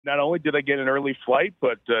Not only did I get an early flight,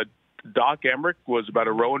 but Doc Emrick was about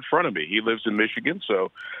a row in front of me. He lives in Michigan,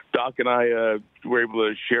 so Doc and I were able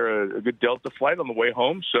to share a good Delta flight on the way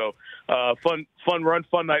home. So fun run,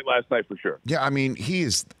 fun night last night for sure. Yeah, I mean, he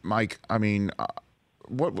is, Mike, I mean,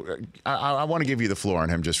 I want to give you the floor on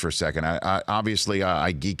him just for a second. Obviously,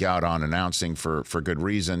 I geek out on announcing for good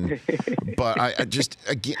reason, but I just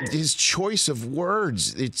his choice of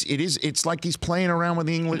words. It's like he's playing around with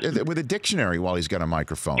the English with a dictionary while he's got a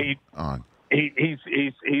microphone on. He's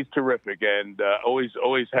terrific, and always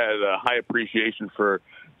had a high appreciation for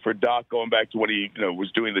Doc going back to when he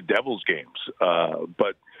was doing the Devils games.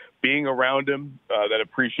 But being around him, that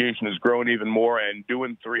appreciation has grown even more. And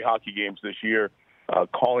doing 3 hockey games this year.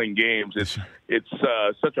 Calling games, it's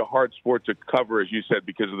such a hard sport to cover, as you said,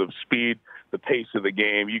 because of the speed, the pace of the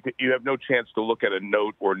game. You have no chance to look at a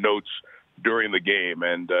note or notes during the game,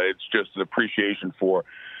 and it's just an appreciation for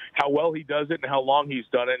how well he does it and how long he's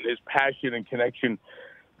done it, and his passion and connection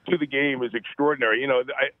to the game is extraordinary.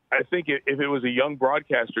 I think if it was a young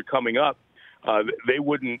broadcaster coming up, they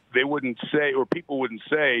wouldn't say, or people wouldn't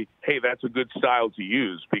say, hey, that's a good style to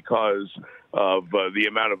use because of the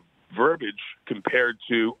amount of verbiage compared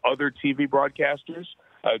to other TV broadcasters.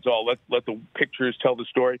 It's all let the pictures tell the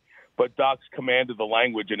story. But Doc's command of the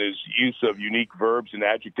language and his use of unique verbs and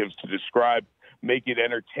adjectives to describe make it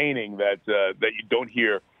entertaining that you don't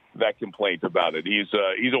hear that complaint about it.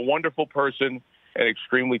 He's a wonderful person and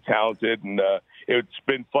extremely talented, and it's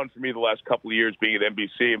been fun for me the last couple of years being at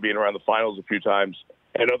NBC and being around the finals a few times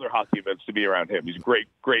and other hockey events to be around him. He's a great,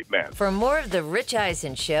 great man. For more of The Rich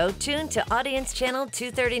Eisen Show, tune to Audience Channel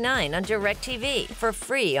 239 on DirecTV for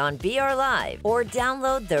free on BR Live or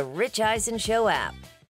download The Rich Eisen Show app.